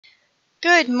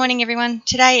Good morning, everyone.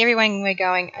 Today, we're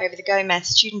going over the Go Maths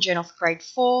Student Journal for Grade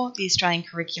 4, the Australian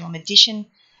Curriculum Edition,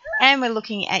 and we're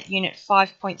looking at Unit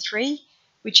 5.3,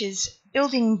 which is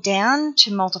building down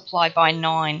to multiply by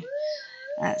 9.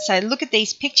 So look at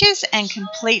these pictures and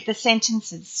complete the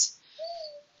sentences.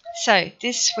 So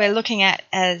this we're looking at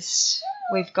as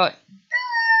we've got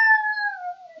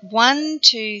 1,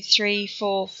 2, 3,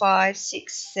 4, 5,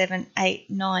 6, 7, 8,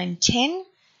 9, 10,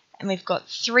 and we've got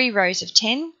 3 rows of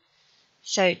 10.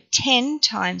 So 10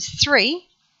 times 3,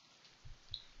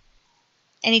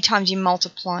 anytime you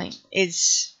multiply,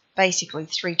 is basically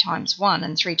 3 times 1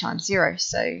 and 3 times 0.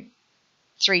 So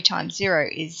 3 times 0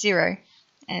 is 0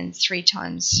 and 3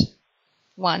 times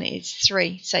 1 is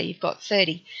 3. So you've got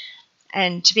 30.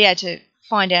 And to be able to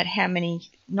find out how many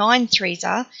 9 3s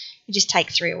are, you just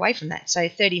take 3 away from that. So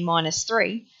 30 minus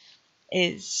 3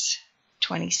 is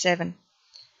 27.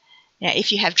 Now,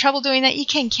 if you have trouble doing that, you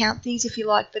can count these if you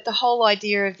like, but the whole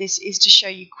idea of this is to show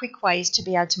you quick ways to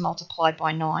be able to multiply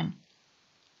by 9.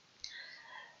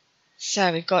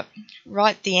 So we've got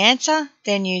write the answer,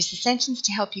 then use the sentence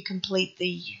to help you complete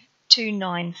the 2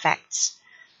 9 facts.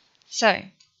 So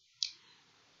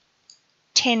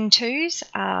 10 2s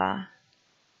are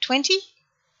 20.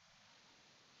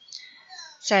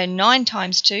 So 9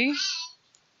 times 2,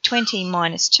 20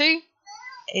 minus 2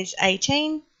 is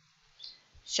 18.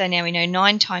 So now we know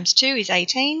 9 times 2 is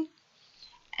 18,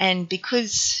 and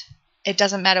because it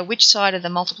doesn't matter which side of the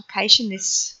multiplication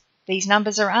these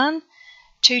numbers are on,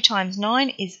 2 times 9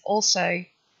 is also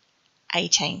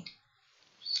 18.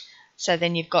 So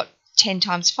then you've got 10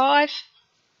 times 5,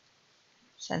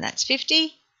 so that's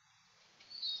 50.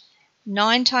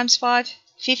 9 times 5,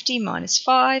 50 minus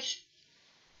 5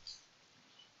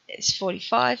 is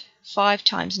 45. 5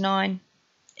 times 9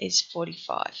 is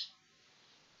 45.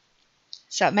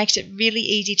 So it makes it really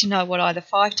easy to know what either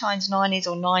 5 times 9 is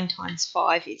or 9 times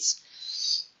 5 is.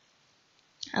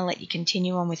 I'll let you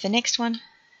continue on with the next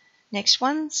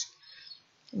ones.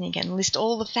 And you can list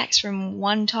all the facts from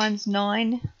 1 times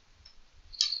 9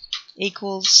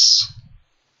 equals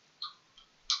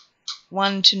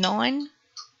 1 to 9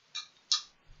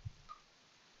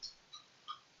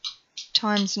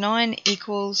 times 9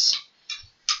 equals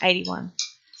 81.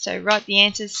 So write the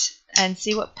answers and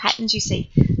see what patterns you see.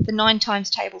 The 9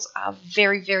 times tables are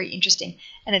very, very interesting,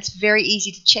 and it's very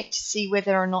easy to check to see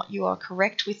whether or not you are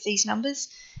correct with these numbers,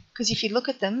 because if you look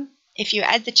at them, if you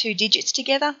add the 2 digits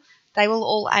together, they will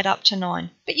all add up to 9.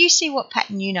 But you see what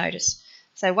pattern you notice.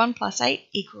 So 1 plus 8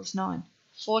 equals 9.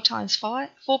 4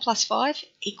 plus 5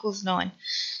 equals 9.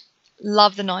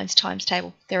 Love the 9s times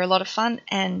table. They're a lot of fun,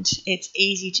 and it's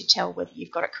easy to tell whether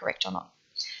you've got it correct or not.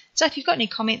 So if you've got any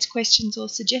comments, questions or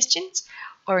suggestions,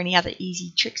 or any other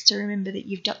easy tricks to remember that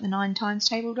you've got the 9 times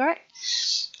table right,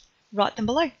 write them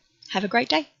below. Have a great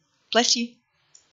day. Bless you.